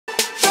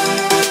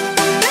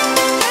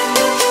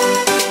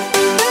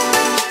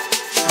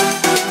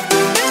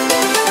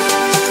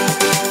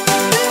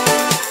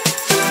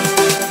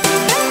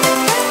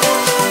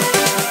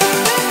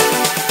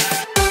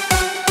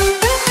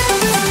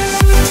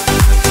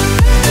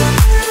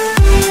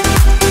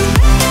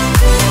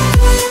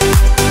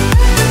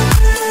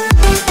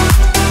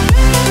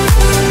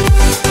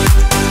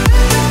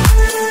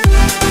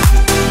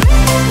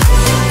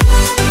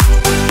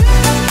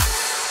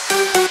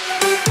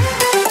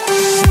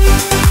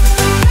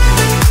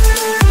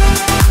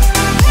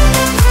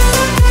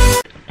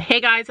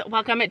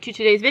welcome to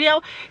today's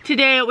video.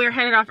 Today we're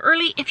headed off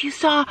early. If you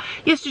saw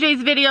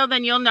yesterday's video,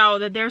 then you'll know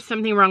that there's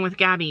something wrong with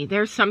Gabby.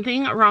 There's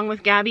something wrong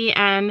with Gabby,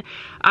 and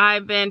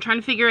I've been trying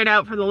to figure it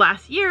out for the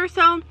last year or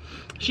so.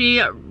 She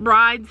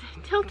rides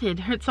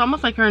tilted. It's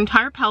almost like her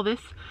entire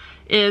pelvis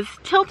is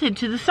tilted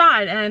to the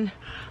side, and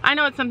I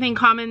know it's something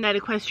common that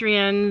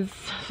equestrians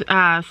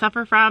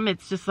suffer from.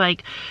 It's just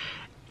like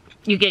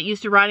you get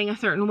used to riding a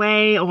certain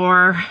way,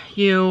 or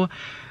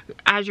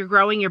as you're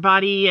growing, your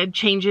body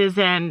changes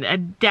and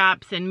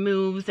adapts and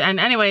moves. And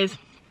anyways,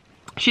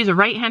 she's a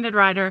right-handed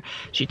rider.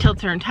 She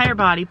tilts her entire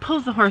body,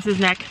 pulls the horse's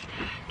neck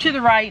to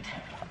the right,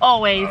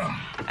 always.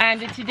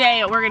 And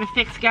today we're gonna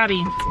fix Gabby.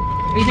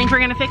 You think we're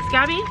gonna fix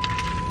Gabby?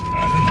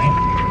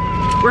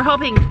 We're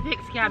hoping to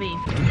fix Gabby.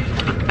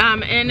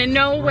 And in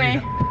no way,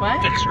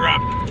 what? Fix her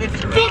up.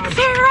 Fix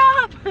her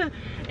up!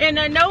 In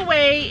no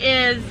way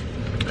is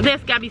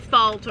this Gabby's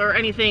fault or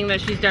anything that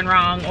she's done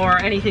wrong or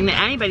anything that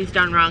anybody's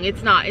done wrong.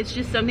 It's not. It's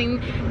just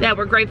something that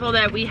we're grateful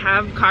that we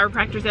have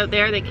chiropractors out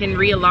there that can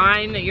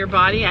realign your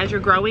body as you're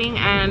growing.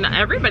 And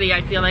everybody,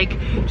 I feel like,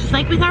 just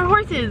like with our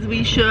horses,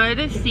 we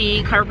should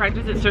see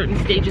chiropractors at certain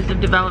stages of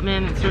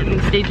development, at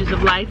certain stages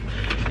of life,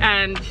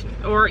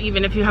 or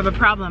even if you have a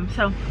problem.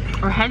 So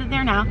we're headed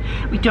there now.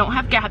 We don't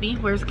have Gabby.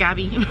 Where's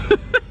Gabby?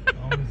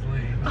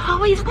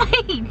 Always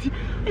late.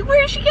 Like,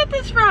 where did she get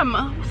this from?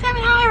 Oh, Sam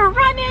and I are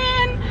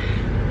running.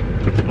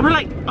 We're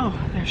like, oh,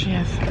 there she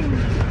is.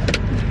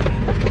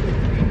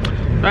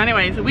 So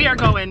anyways, we are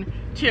going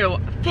to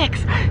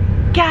fix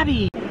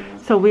Gabby.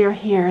 So we're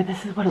here.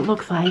 This is what it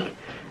looks like.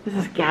 This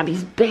is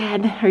Gabby's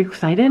bed. Are you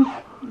excited?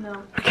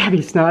 No.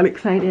 Gabby's not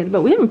excited,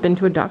 but we haven't been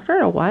to a doctor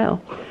in a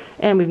while.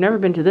 And we've never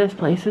been to this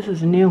place. This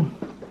is new.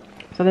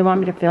 So they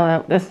want me to fill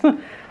out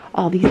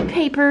all these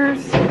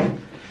papers.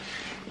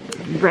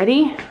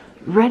 Ready?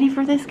 Ready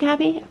for this,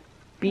 Gabby?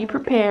 Be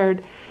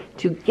prepared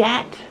to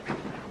get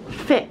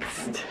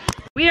fixed.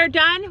 We are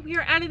done. We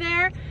are out of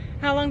there.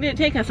 How long did it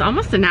take us?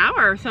 Almost an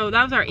hour. So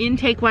that was our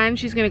intake one.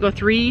 She's gonna go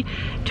 3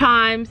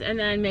 times, and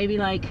then maybe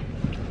like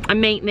a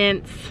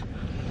maintenance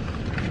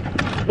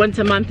once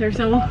a month or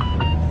so,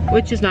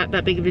 which is not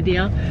that big of a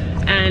deal.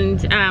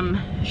 And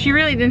she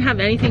really didn't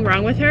have anything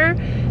wrong with her.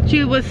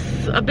 She was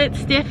a bit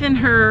stiff in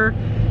her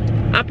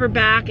upper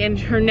back, and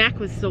her neck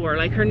was sore.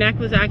 Like, her neck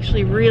was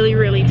actually really,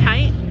 really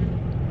tight.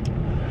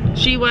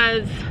 She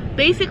was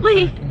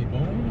basically,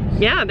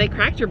 yeah, they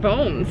cracked her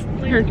bones.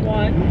 Like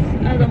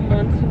once, out of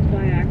months was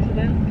by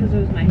accident because it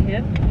was my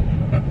hip.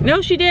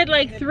 No, she did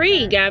like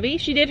 3, Gabby.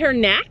 She did her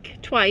neck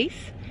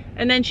twice,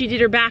 and then she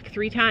did her back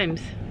 3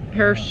 times.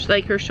 Her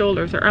like her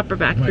shoulders, her upper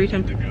back 3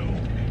 times.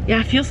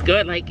 Yeah, it feels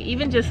good. Like,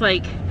 even just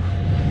like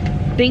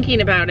thinking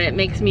about it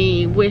makes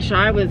me wish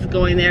I was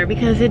going there,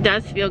 because it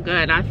does feel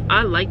good.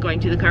 I like going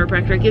to the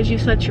chiropractor. It gives you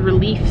such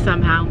relief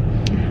somehow.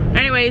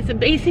 Anyway, so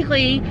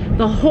basically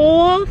the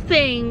whole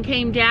thing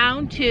came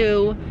down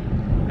to,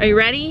 are you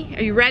ready?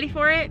 Are you ready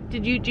for it? Do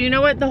you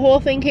know what the whole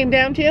thing came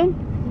down to?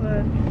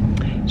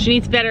 What? She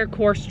needs better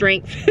core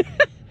strength.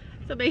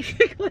 So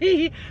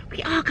basically,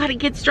 we all gotta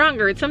get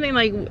stronger. It's something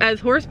like, as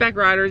horseback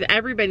riders,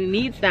 everybody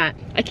needs that.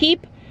 I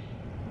keep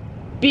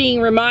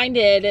being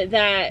reminded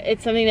that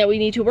it's something that we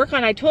need to work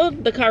on. I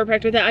told the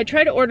chiropractor that I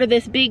tried to order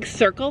this big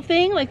circle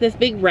thing, like this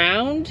big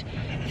round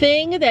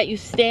thing that you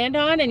stand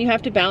on and you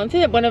have to balance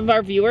it. One of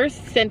our viewers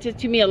sent it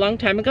to me a long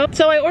time ago.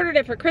 So I ordered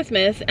it for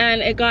Christmas,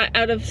 and it got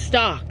out of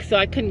stock, so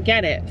I couldn't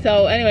get it.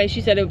 So anyway,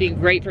 she said it would be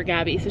great for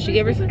Gabby. So she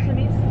gave her some.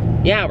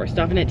 Yeah, we're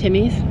stopping at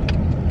Timmy's.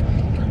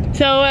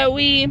 So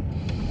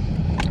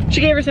she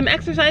gave her some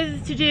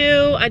exercises to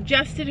do,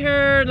 adjusted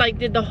her, like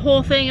did the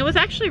whole thing. It was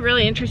actually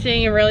really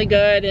interesting and really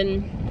good.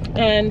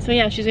 And so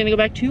yeah, she's gonna go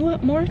back 2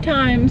 more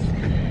times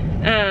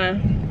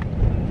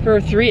for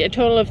a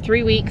total of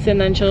 3 weeks, and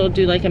then she'll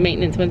do like a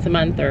maintenance once a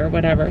month or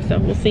whatever. So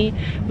we'll see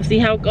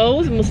how it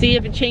goes, and we'll see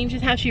if it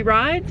changes how she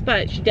rides.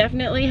 But she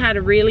definitely had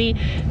a really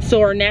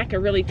sore neck, a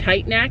really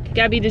tight neck.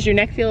 Gabby, does your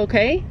neck feel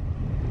okay?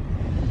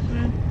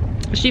 Yeah.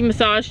 She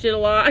massaged it a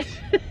lot.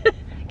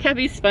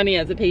 Gabby's funny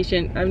as a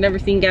patient. I've never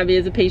seen Gabby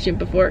as a patient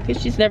before,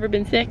 because she's never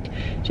been sick.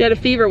 She had a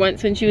fever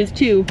once when she was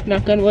 2,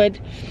 knock on wood.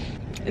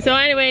 So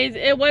anyways,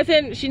 it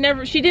wasn't, she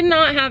doesn't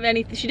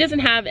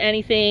have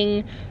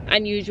anything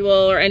unusual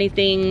or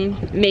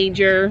anything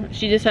major.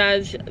 She just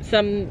has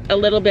a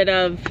little bit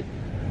of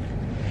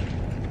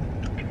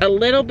a,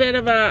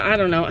 I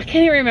don't know, I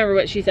can't even remember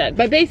what she said.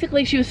 But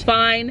basically she was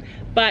fine,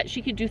 but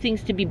she could do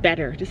things to be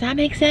better. Does that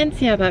make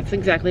sense? Yeah, that's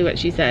exactly what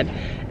she said.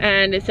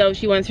 And so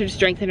she wants her to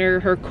strengthen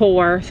her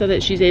core so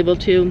that she's able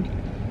to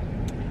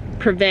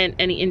prevent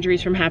any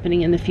injuries from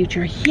happening in the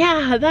future.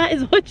 Yeah, that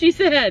is what she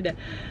said.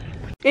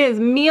 It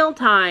is meal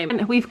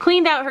time. We've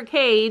cleaned out her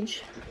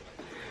cage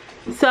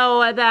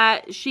so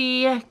that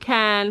she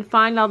can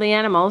find all the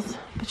animals,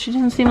 but she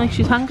doesn't seem like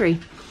she's hungry.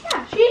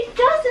 Yeah, she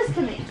does this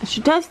to me.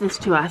 She does this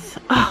to us.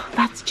 Oh,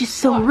 that's just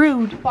so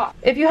rude.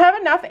 If you have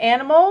enough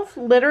animals,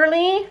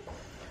 literally,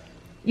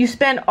 you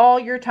spend all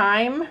your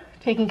time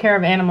taking care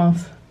of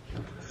animals.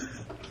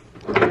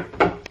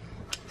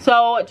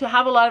 So to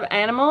have a lot of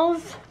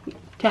animals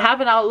to have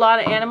a lot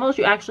of animals,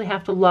 you actually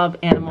have to love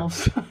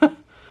animals.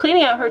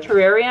 Cleaning out her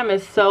terrarium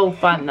is so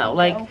fun though.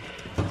 Like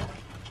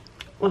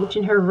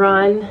watching her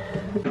run.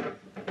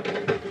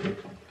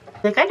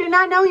 Like, I do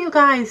not know you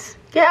guys.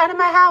 Get out of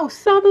my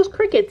house. All those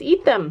crickets,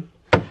 eat them.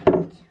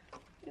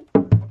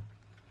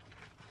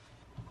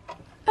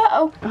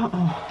 Uh-oh.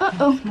 Uh-oh.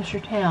 Uh-oh. Smush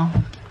your tail.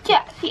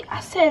 Yeah, see,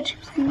 I said she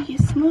was going to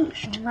get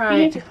smooshed. Right. We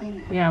need to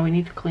clean that. Yeah, we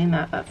need to clean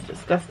that. That's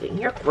disgusting.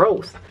 You're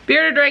gross.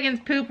 Bearded dragon's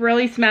poop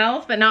really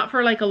smells, but not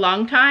for like a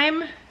long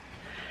time.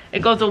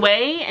 It goes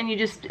away and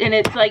and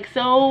it's like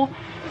so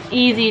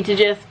easy to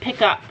just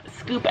pick up,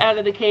 scoop out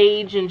of the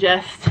cage and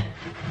just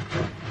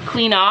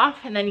clean off,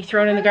 and then you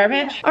throw it in the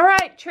garbage. All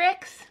right,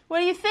 Trix, what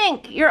do you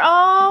think? You're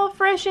all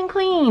fresh and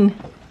clean.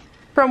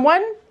 From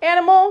one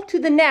animal to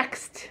the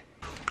next.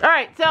 All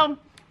right, so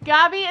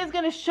Gabby is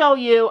gonna show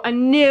you a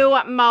new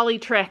Molly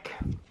trick.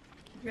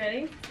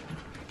 Ready?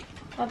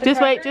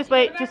 Just wait.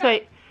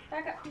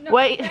 Back up. No,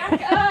 Wait.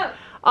 Back up.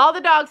 All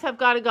the dogs have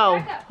got to go.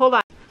 Hold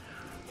on.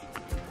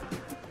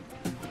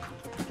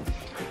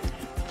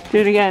 Do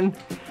it again.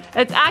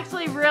 It's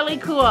actually really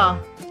cool.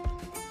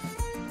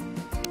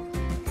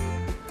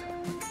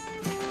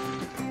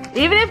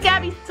 Even if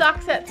Gabby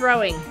sucks at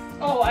throwing.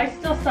 Oh, I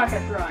still suck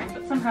at throwing,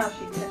 but somehow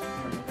she did.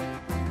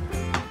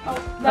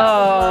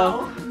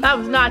 Oh, that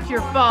was not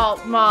your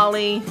fault,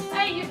 Molly.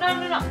 Hey,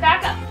 no.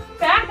 Back up.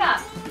 Back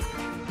up.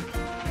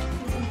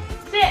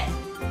 Sit.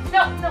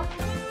 No.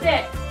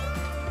 Sit.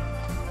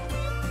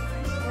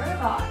 I swear to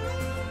God.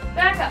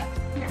 Back up.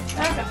 Here,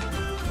 back up.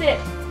 Sit.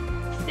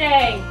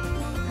 Stay.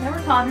 I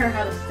never taught her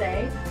how to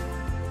stay.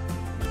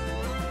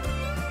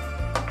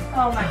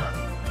 Oh my God.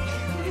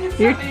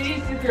 Somebody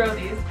needs to throw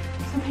these.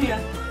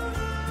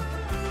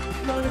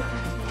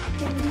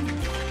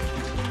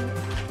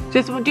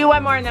 Just do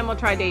one more and then we'll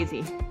try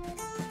Daisy.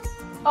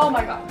 Oh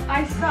my God.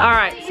 I suck. All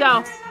right,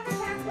 so.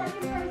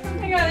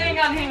 Hang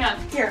on.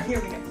 Here we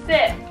go.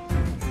 Sit.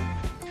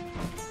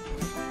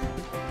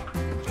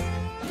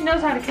 She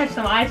knows how to catch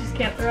them. I just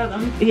can't throw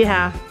them.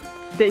 Yeah.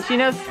 She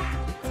knows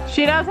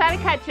how to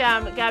catch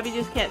them. Gabby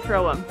just can't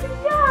throw them.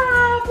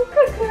 Yeah,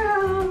 good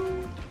girl.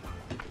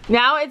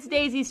 Now it's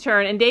Daisy's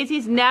turn, and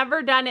Daisy's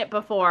never done it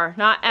before.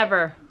 Not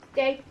ever.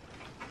 Stay.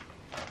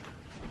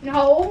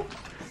 No.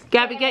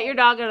 Gabby, get your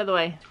dog out of the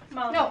way.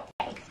 No.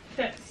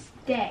 Sit.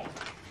 Stay.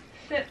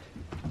 Sit.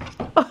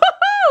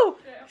 Oh!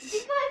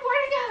 She's like,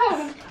 where'd it go?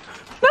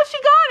 No, she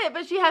got it,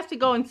 but she has to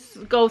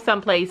go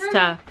someplace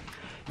to.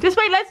 Just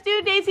wait, let's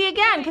do Daisy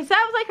again, because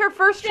that was like her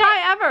first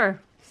try ever.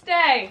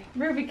 Stay.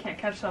 Ruby can't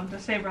catch them to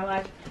save her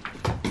life.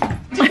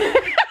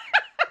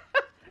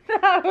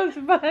 That was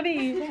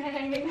funny.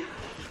 Stay.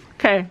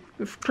 Okay,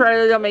 let's try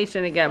the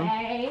Dalmatian again.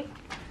 Stay.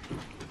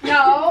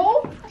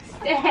 No.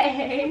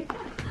 Stay.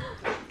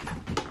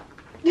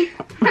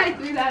 I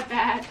threw that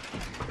bad.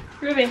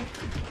 Ruby.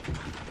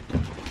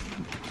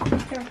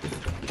 Here.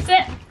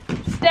 Sit.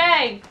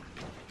 Stay.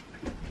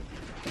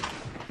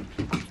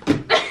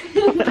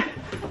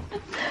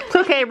 It's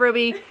okay,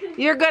 Ruby.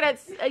 You're good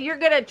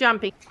at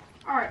jumping.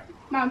 All right,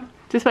 Mom.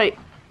 Just wait.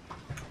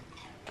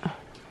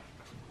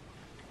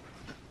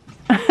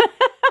 The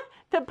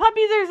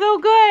puppies are so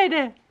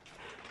good.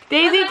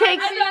 Daisy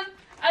takes.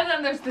 And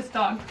then there's this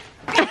dog.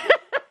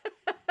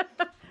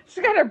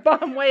 She's got her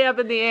bum way up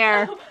in the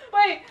air.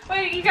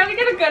 Wait, you gotta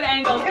get a good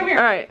angle. Come here.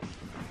 All right.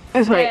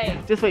 Just wait. Okay.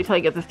 Just wait till I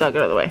get this dog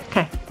out of the way.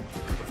 Okay.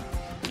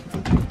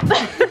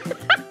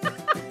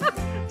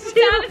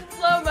 Down in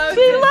slow motion.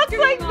 She looks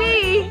like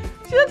me.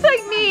 She looks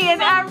like me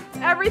in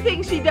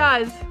everything she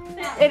does.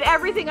 In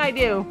everything I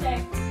do.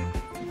 Okay.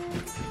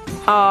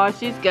 Oh,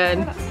 she's good.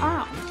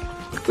 Ow.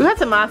 We got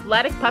some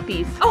athletic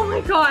puppies. Oh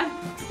my God.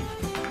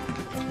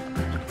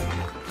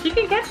 She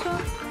can catch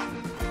them.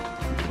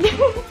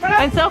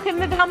 And so can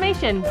the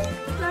Dalmatian.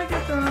 I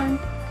got the one.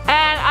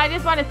 And I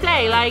just want to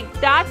say, like,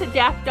 that's a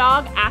deaf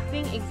dog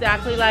acting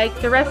exactly like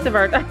the rest of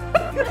our dogs.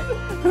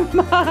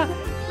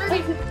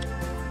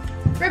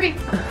 Ruby.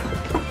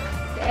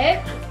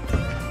 Sit.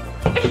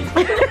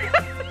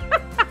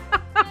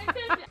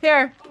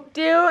 Here,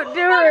 do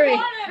Ruby.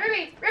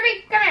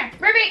 Ruby, come here.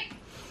 Ruby.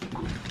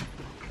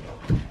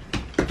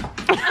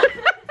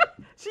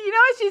 You know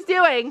what she's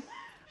doing?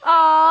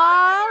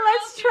 Aw,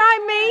 let's try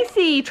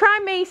Macy. Try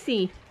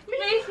Macy.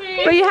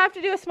 Macy. But you have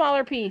to do a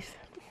smaller piece.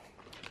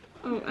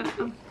 Oh,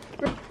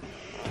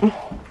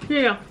 here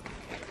you go.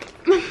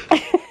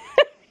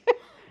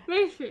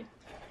 Macy.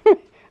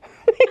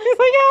 She's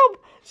like, help.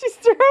 She's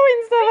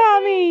throwing stuff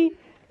at me.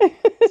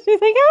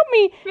 She's like, help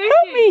me.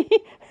 Help me.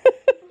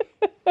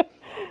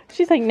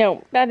 She's like,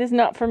 no, that is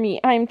not for me.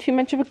 I'm too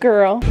much of a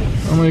girl.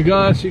 Oh my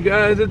gosh, you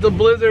guys, it's a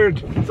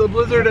blizzard. It's a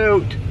blizzard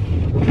out.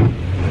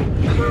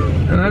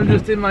 And I'm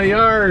just in my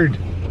yard.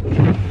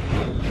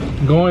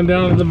 I'm going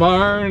down to the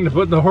barn to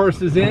put the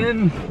horses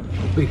in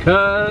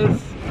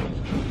because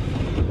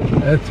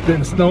it's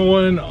been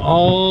snowing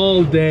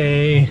all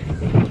day.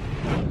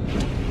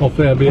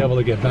 Hopefully I'll be able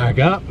to get back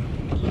up.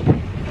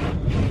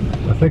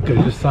 I think I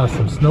just saw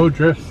some snow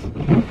drifts.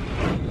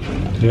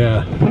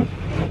 Yeah.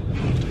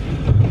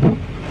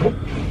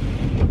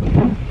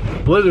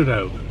 blizzard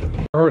out.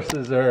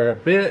 Horses are a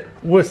bit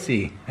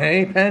wussy.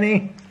 Hey,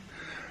 Penny?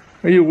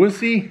 Are you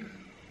wussy?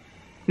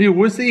 Are you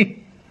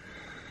wussy?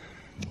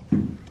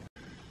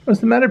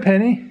 What's the matter,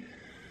 Penny?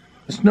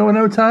 It's snowing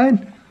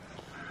outside?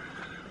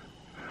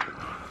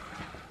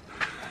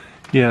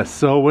 Yes,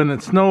 so when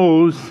it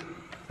snows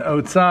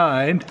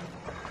outside,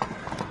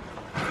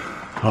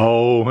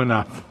 oh,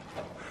 enough.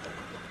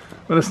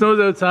 When it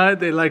snows outside,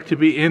 they like to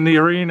be in the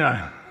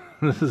arena.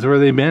 This is where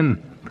they've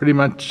been, pretty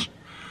much.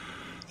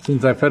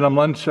 Since I fed them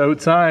lunch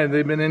outside,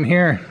 they've been in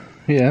here.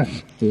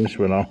 Yes, this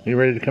one all. You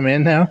ready to come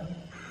in now?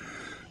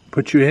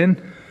 Put you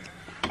in?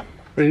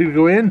 Ready to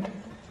go in?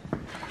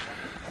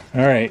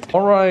 All right.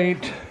 All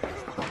right.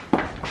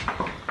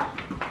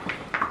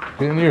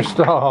 Get in your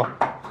stall.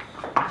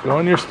 Go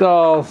in your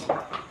stalls.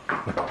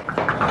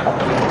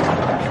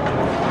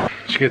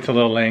 She gets a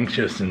little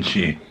anxious and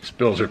she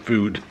spills her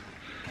food.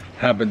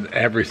 Happens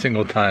every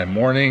single time,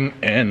 morning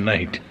and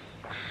night.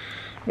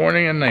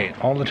 Morning and night,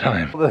 all the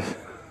time. The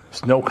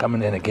snow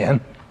coming in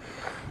again.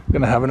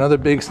 Gonna have another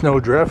big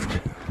snow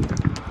drift.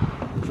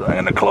 So I'm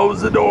gonna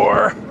close the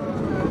door.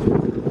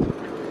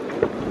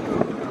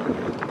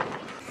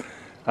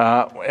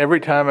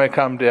 Every time I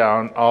come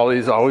down,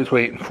 Ollie's always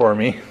waiting for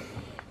me.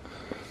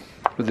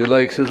 Because he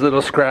likes his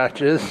little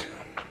scratches.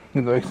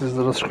 He likes his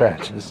little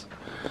scratches.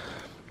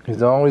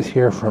 He's always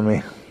here for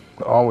me.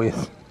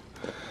 Always.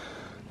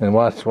 And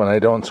watch when I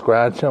don't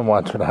scratch him,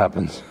 watch what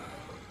happens.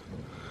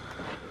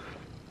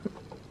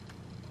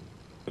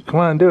 Come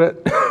on, do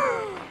it.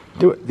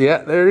 Do it. Yeah,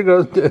 there he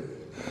goes.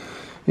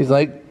 He's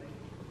like,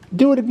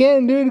 do it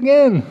again, do it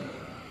again.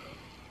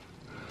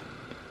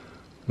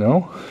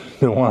 No?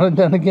 Don't want it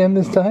done again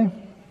this time?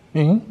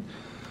 Do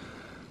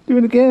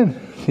it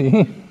again.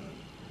 See?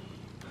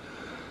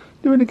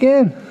 Do it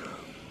again.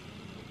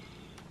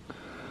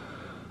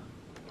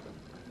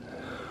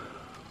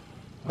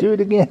 Do it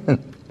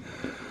again.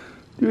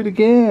 Do it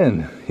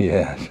again.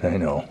 Yes, I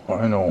know.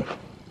 I know.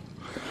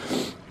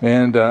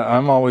 And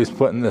I'm always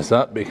putting this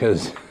up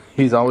because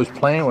he's always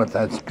playing with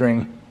that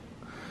string.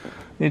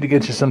 Need to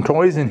get you some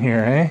toys in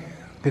here, eh?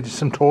 Get you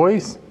some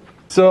toys.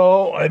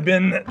 So I've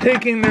been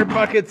taking their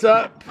buckets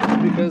up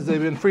because they've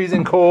been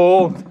freezing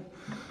cold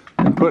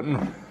and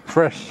putting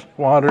fresh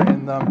water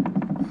in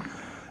them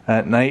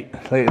at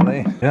night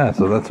lately. Yeah,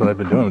 so that's what I've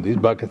been doing with these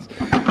buckets.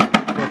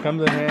 So it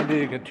comes in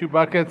handy. You get 2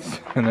 buckets,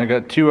 and I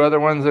got 2 other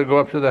ones that go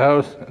up to the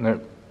house,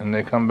 and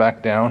they come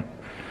back down.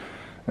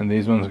 And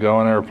these ones go,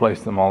 and I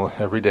replace them all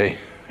every day.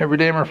 Every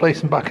day I'm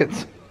replacing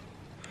buckets.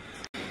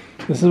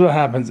 This is what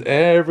happens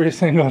every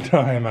single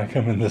time I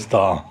come in the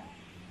stall.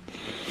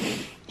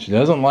 She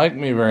doesn't like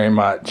me very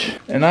much.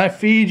 And I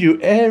feed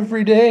you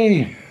every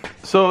day.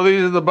 So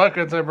these are the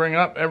buckets I bring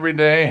up every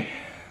day.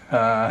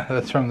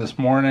 That's from this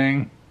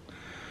morning.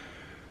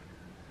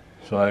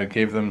 So I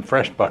gave them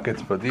fresh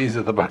buckets, but these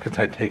are the buckets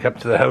I take up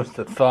to the house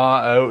to thaw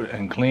out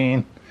and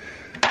clean.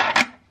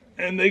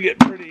 And they get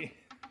pretty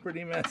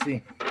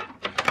messy.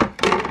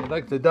 I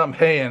like to dump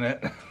hay in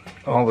it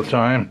all the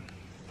time.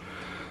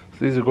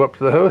 So these will go up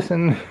to the house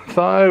and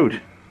thaw out.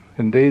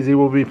 And Daisy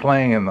will be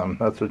playing in them.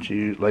 That's what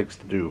she likes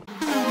to do.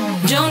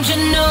 Don't you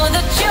know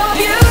that you're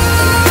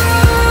beautiful?